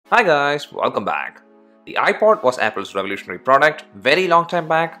Hi guys, welcome back. The iPod was Apple's revolutionary product very long time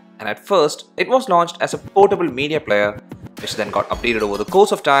back, and at first it was launched as a portable media player which then got updated over the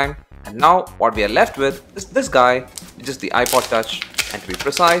course of time, and now what we are left with is this guy, which is the iPod Touch, and to be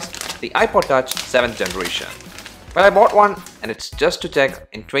precise, the iPod Touch 7th generation. Well, I bought one and it's just to check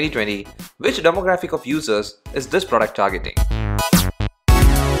in 2020 which demographic of users is this product targeting.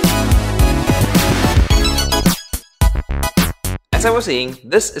 As I was saying,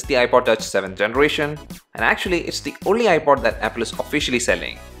 this is the iPod Touch 7th generation, and actually it's the only iPod that Apple is officially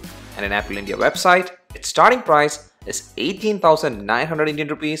selling. And in Apple India website, its starting price is 18,900 Indian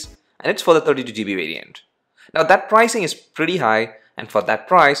rupees and it's for the 32GB variant. Now that pricing is pretty high, and for that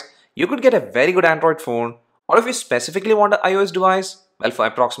price, you could get a very good Android phone, or if you specifically want an iOS device, well, for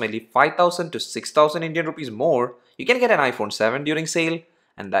approximately 5,000 to 6,000 Indian rupees more, you can get an iPhone 7 during sale,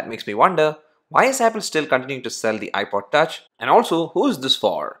 and that makes me wonder, why is Apple still continuing to sell the iPod Touch? And also, who is this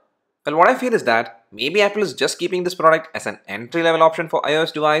for? Well, what I feel is that maybe Apple is just keeping this product as an entry-level option for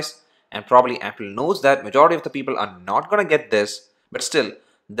iOS device, and probably Apple knows that majority of the people are not gonna get this, but still,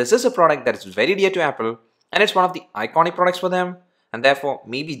 this is a product that is very dear to Apple, and it's one of the iconic products for them, and therefore,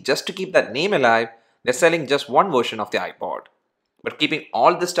 maybe just to keep that name alive, they're selling just one version of the iPod. But keeping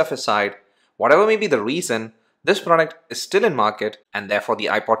all this stuff aside, whatever may be the reason, this product is still in market, and therefore the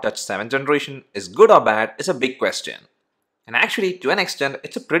iPod Touch 7th generation is good or bad is a big question. And actually, to an extent,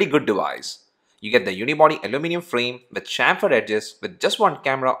 it's a pretty good device. You get the unibody aluminum frame with chamfered edges with just one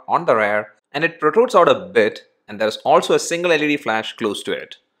camera on the rear, and it protrudes out a bit, and there is also a single LED flash close to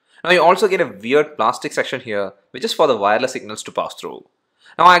it. Now you also get a weird plastic section here which is for the wireless signals to pass through.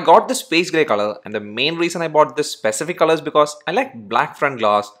 Now I got this space grey color, and the main reason I bought this specific color is because I like black front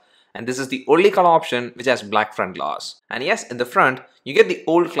glass, and this is the only color option which has black front glass. And yes, in the front, you get the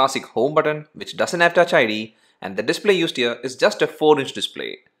old classic home button which doesn't have Touch ID, and the display used here is just a 4-inch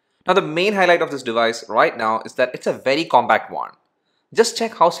display. Now the main highlight of this device right now is that it's a very compact one. Just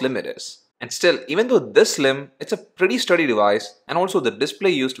check how slim it is. And still, even though this slim, it's a pretty sturdy device, and also the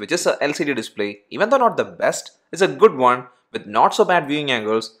display used, which is a LCD display, even though not the best, is a good one with not so bad viewing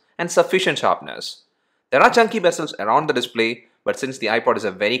angles and sufficient sharpness. There are chunky bezels around the display, but since the iPod is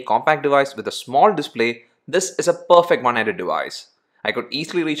a very compact device with a small display, this is a perfect one-handed device. I could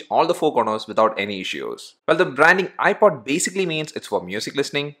easily reach all the four corners without any issues. Well, the branding iPod basically means it's for music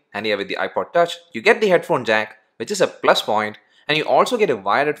listening, and here with the iPod Touch, you get the headphone jack, which is a plus point, and you also get a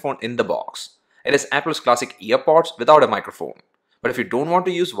wired headphone in the box. It is Apple's classic earpods without a microphone. But if you don't want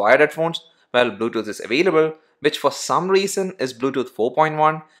to use wired headphones, well, Bluetooth is available, which for some reason is Bluetooth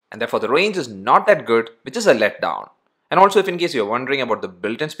 4.1, and therefore the range is not that good, which is a letdown. And also, if in case you're wondering about the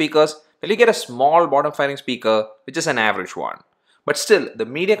built-in speakers, well, you get a small bottom-firing speaker, which is an average one. But still, the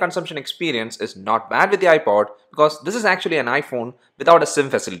media consumption experience is not bad with the iPod, because this is actually an iPhone without a SIM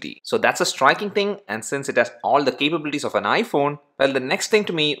facility. So that's a striking thing, and since it has all the capabilities of an iPhone, well, the next thing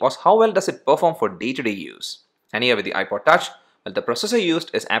to me was how well does it perform for day-to-day use. And here with the iPod Touch, well, the processor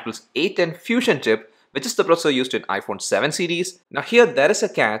used is Apple's A10 Fusion chip, which is the processor used in iPhone 7 series. Now here there is a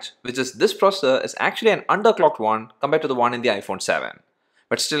catch, which is this processor is actually an underclocked one compared to the one in the iPhone 7.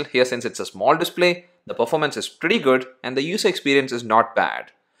 But still, here since it's a small display, the performance is pretty good and the user experience is not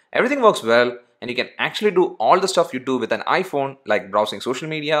bad. Everything works well, and you can actually do all the stuff you do with an iPhone, like browsing social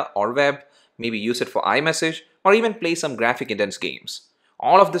media or web, maybe use it for iMessage, or even play some graphic intense games.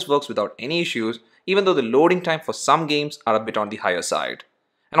 All of this works without any issues, even though the loading time for some games are a bit on the higher side.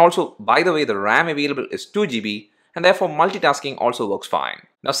 And also, by the way, the RAM available is 2GB, and therefore multitasking also works fine.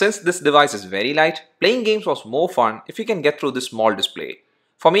 Now since this device is very light, playing games was more fun if you can get through this small display.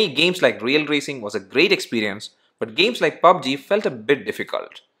 For me, games like Real Racing was a great experience, but games like PUBG felt a bit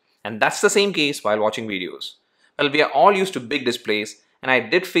difficult. And that's the same case while watching videos. Well, we are all used to big displays, and I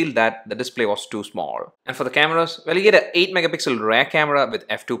did feel that the display was too small. And for the cameras, well, you get an 8 megapixel rear camera with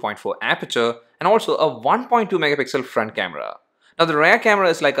f2.4 aperture, and also a 1.2 megapixel front camera. Now the rear camera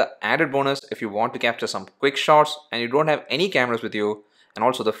is like an added bonus if you want to capture some quick shots and you don't have any cameras with you. And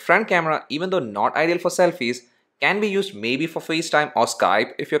also the front camera, even though not ideal for selfies, can be used maybe for FaceTime or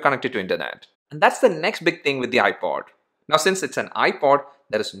Skype if you're connected to internet. And that's the next big thing with the iPod. Now since it's an iPod,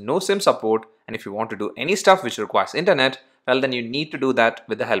 there is no SIM support, and if you want to do any stuff which requires internet, well then you need to do that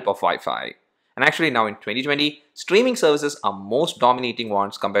with the help of Wi-Fi. And actually now in 2020, streaming services are most dominating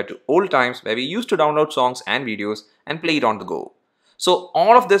ones compared to old times where we used to download songs and videos and play it on the go. So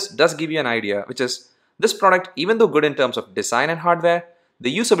all of this does give you an idea, which is this product, even though good in terms of design and hardware,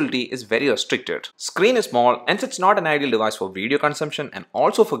 the usability is very restricted. Screen is small, and it's not an ideal device for video consumption and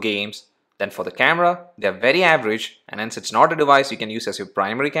also for games. Then for the camera, they are very average, and hence it's not a device you can use as your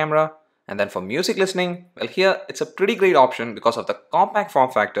primary camera. And then for music listening, well here it's a pretty great option because of the compact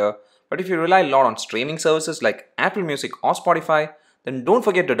form factor, but if you rely a lot on streaming services like Apple Music or Spotify, then don't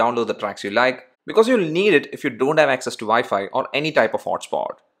forget to download the tracks you like because you'll need it if you don't have access to Wi-Fi or any type of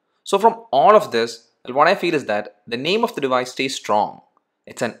hotspot. So from all of this, well, what I feel is that the name of the device stays strong.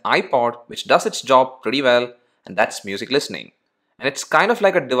 It's an iPod which does its job pretty well, and that's music listening. And it's kind of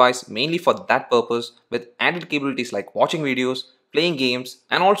like a device mainly for that purpose with added capabilities like watching videos, playing games,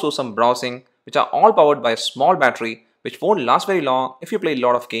 and also some browsing, which are all powered by a small battery which won't last very long if you play a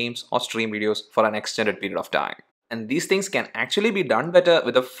lot of games or stream videos for an extended period of time. And these things can actually be done better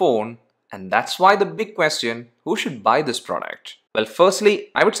with a phone, and that's why the big question, who should buy this product? Well, firstly,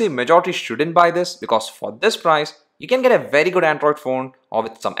 I would say majority shouldn't buy this because for this price, you can get a very good Android phone or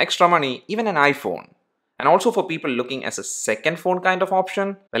with some extra money, even an iPhone. And also for people looking as a second phone kind of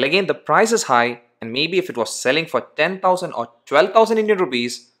option, well again the price is high and maybe if it was selling for 10,000 or 12,000 Indian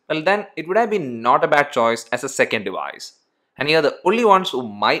rupees, well then it would have been not a bad choice as a second device. And here the only ones who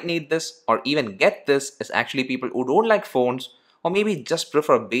might need this or even get this is actually people who don't like phones or maybe just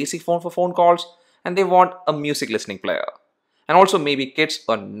prefer a basic phone for phone calls and they want a music listening player. And also maybe kids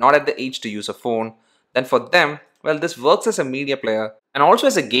are not at the age to use a phone, then for them, well this works as a media player and also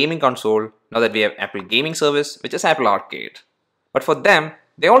as a gaming console now that we have Apple Gaming Service which is Apple Arcade. But for them,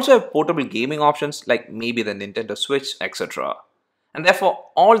 they also have portable gaming options like maybe the Nintendo Switch, etc. And therefore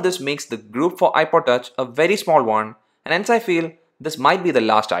all this makes the group for iPod Touch a very small one, and hence I feel this might be the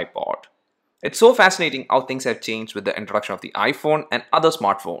last iPod. It's so fascinating how things have changed with the introduction of the iPhone and other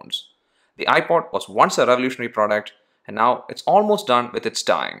smartphones. The iPod was once a revolutionary product and now it's almost done with its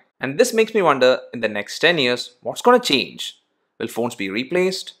time. And this makes me wonder in the next 10 years, what's going to change? Will phones be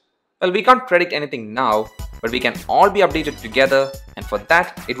replaced? Well, we can't predict anything now, but we can all be updated together, and for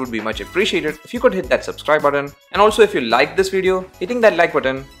that, it would be much appreciated if you could hit that subscribe button. And also if you like this video, hitting that like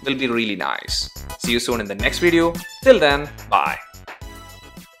button will be really nice. See you soon in the next video. Till then, bye.